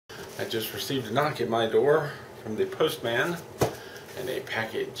I just received a knock at my door from the postman and a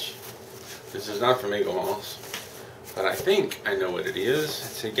package. This is not from Eagle Moss, but I think I know what it is.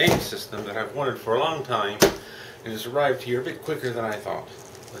 It's a game system that I've wanted for a long time, and it's arrived here a bit quicker than I thought.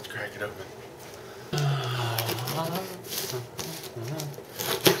 Let's crack it open.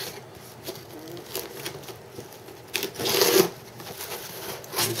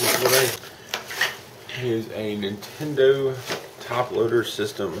 This is what is a Nintendo top loader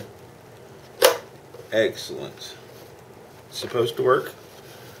system. Excellent. It's supposed to work.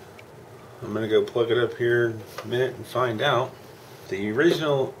 I'm going to go plug it up here in a minute and find out. The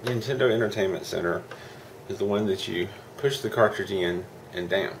original Nintendo Entertainment Center is the one that you push the cartridge in and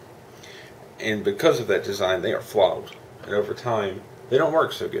down. And because of that design, they are flawed. And over time, they don't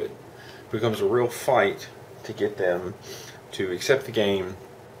work so good. It becomes a real fight to get them to accept the game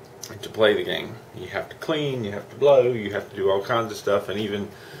and to play the game. You have to clean, you have to blow, you have to do all kinds of stuff, and even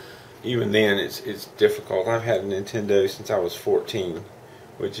then it's difficult. I've had a Nintendo since I was 14,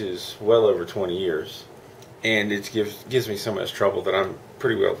 which is well over 20 years, and it gives me so much trouble that I'm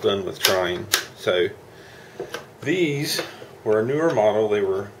pretty well done with trying. So these were a newer model. They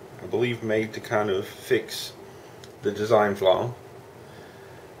were, I believe, made to kind of fix the design flaw.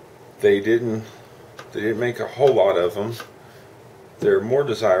 They didn't make a whole lot of them. They're more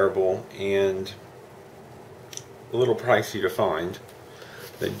desirable and a little pricey to find.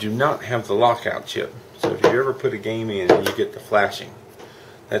 They do not have the lockout chip. So if you ever put a game in and you get the flashing,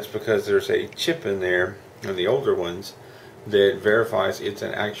 that's because there's a chip in there on the older ones that verifies it's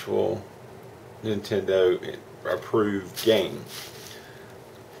an actual Nintendo approved game.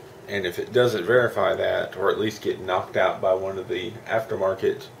 And if it doesn't verify that, or at least get knocked out by one of the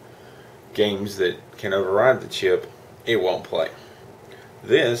aftermarket games that can override the chip, it won't play.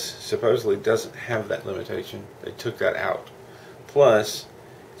 This supposedly doesn't have that limitation. They took that out. Plus,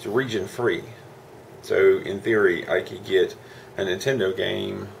 it's region free. So in theory, I could get a Nintendo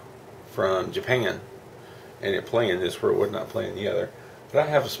game from Japan and it play in this where it would not play in the other. But I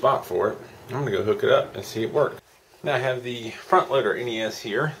have a spot for it. I'm going to go hook it up and see it work. Now I have the front loader NES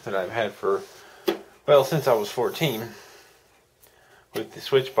here that I've had for, well, since I was 14, with the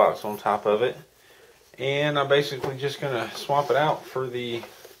switch box on top of it. And I'm basically just going to swap it out for the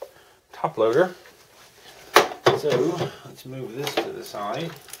top loader. So let's move this to the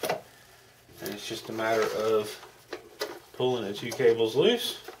side. And it's just a matter of pulling the two cables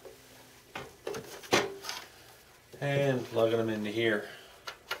loose and plugging them into here.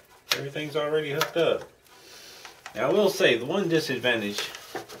 Everything's already hooked up. Now I will say the one disadvantage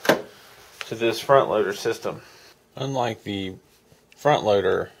to this front loader system, unlike the front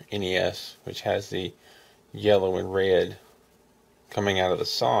loader NES, which has the yellow and red coming out of the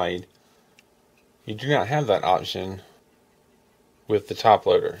side, you do not have that option with the top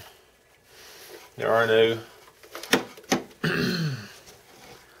loader. There are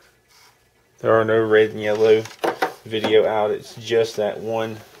no red and yellow video out. It's just that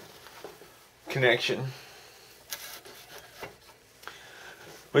one connection,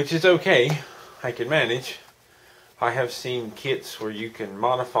 which is okay. I can manage. I have seen kits where you can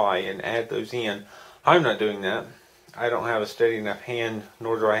modify and add those in. I'm not doing that. I don't have a steady enough hand,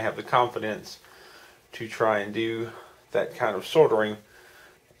 nor do I have the confidence to try and do that kind of soldering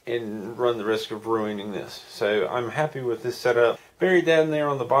and run the risk of ruining this. So I'm happy with this setup. Buried down there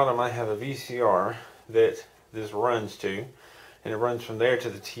on the bottom, I have a VCR that this runs to, and it runs from there to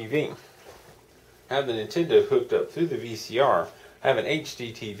the TV. I have the Nintendo hooked up through the VCR. I have an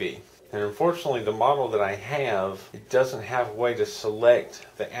HD TV. And unfortunately, the model that I have, it doesn't have a way to select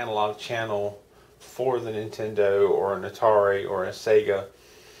the analog channel for the Nintendo or an Atari or a Sega.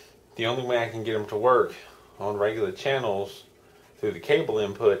 The only way I can get them to work on regular channels through the cable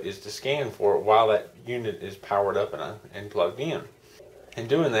input is to scan for it while that unit is powered up and plugged in. In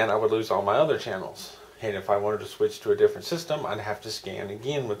doing that, I would lose all my other channels. And if I wanted to switch to a different system, I'd have to scan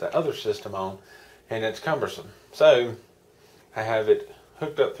again with the other system on, and it's cumbersome. So I have it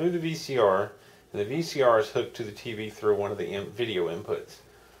hooked up through the VCR, and the VCR is hooked to the TV through one of the video inputs,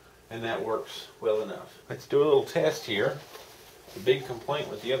 and that works well enough. Let's do a little test here. The big complaint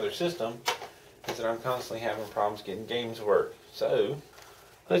with the other system is that I'm constantly having problems getting games to work. So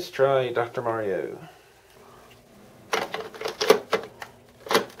let's try Dr. Mario.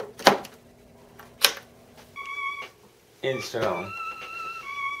 Instant on.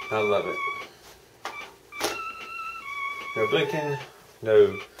 I love it. No blinking,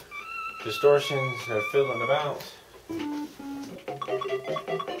 no distortions, no fiddling about.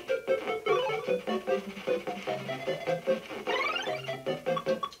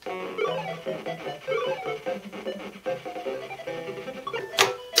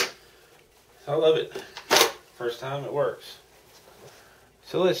 I love it. First time it works.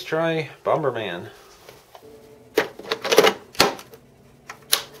 So let's try Bomberman.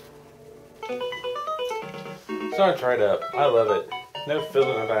 Starts right up. I love it. No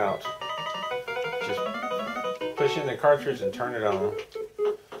fiddling about. Just push in the cartridge and turn it on.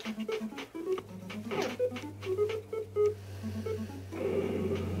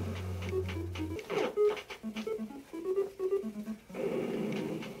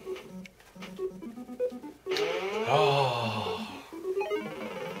 Oh,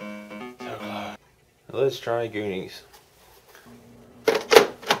 so close. Let's try Goonies.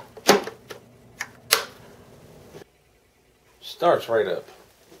 Starts right up.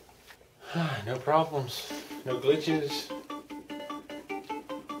 No problems, no glitches,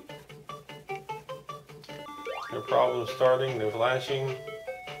 no problems starting, no flashing,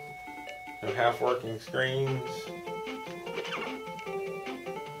 no half-working screens.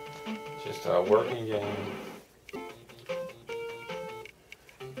 Just a working game.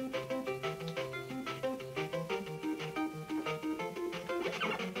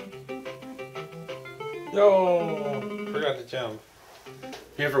 No, forgot to jump.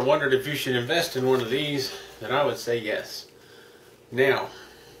 If you ever wondered if you should invest in one of these, then I would say yes. Now,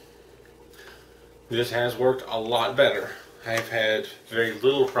 this has worked a lot better. I've had very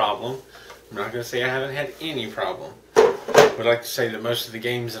little problem. I'm not going to say I haven't had any problem. I would like to say that most of the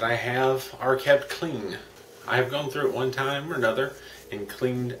games that I have are kept clean. I have gone through it one time or another and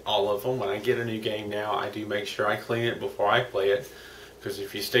cleaned all of them. When I get a new game now, I do make sure I clean it before I play it. Because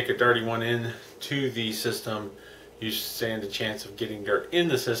if you stick a dirty one in to the system, you stand a chance of getting dirt in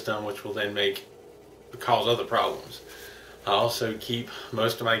the system, which will then cause other problems. I also keep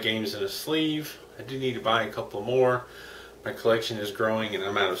most of my games in a sleeve. I do need to buy a couple more. My collection is growing and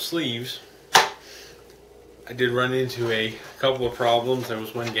I'm out of sleeves. I did run into a couple of problems. There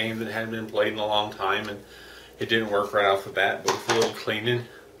was one game that hadn't been played in a long time and it didn't work right off the bat, but with a little cleaning,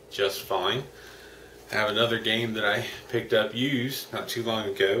 just fine. I have another game that I picked up used not too long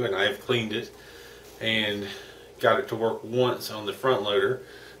ago, and I've cleaned it and got it to work once on the front loader.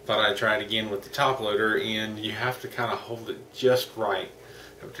 Thought I'd try it again with the top loader, and you have to kind of hold it just right.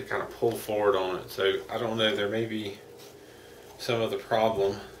 You have to kind of pull forward on it. So I don't know, there may be some other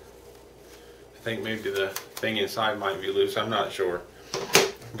problem. I think maybe the thing inside might be loose, I'm not sure.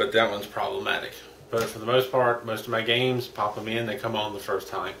 But that one's problematic. But for the most part, most of my games, pop them in, they come on the first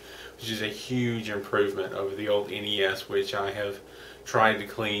time, which is a huge improvement over the old NES, which I have tried to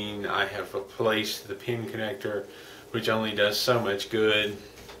clean. I have replaced the pin connector, which only does so much good.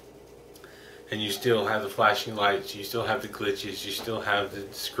 And you still have the flashing lights, you still have the glitches, you still have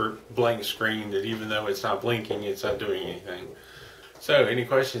the blank screen that even though it's not blinking, it's not doing anything. So any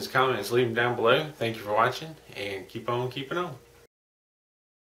questions, comments, leave them down below. Thank you for watching, and keep on keeping on.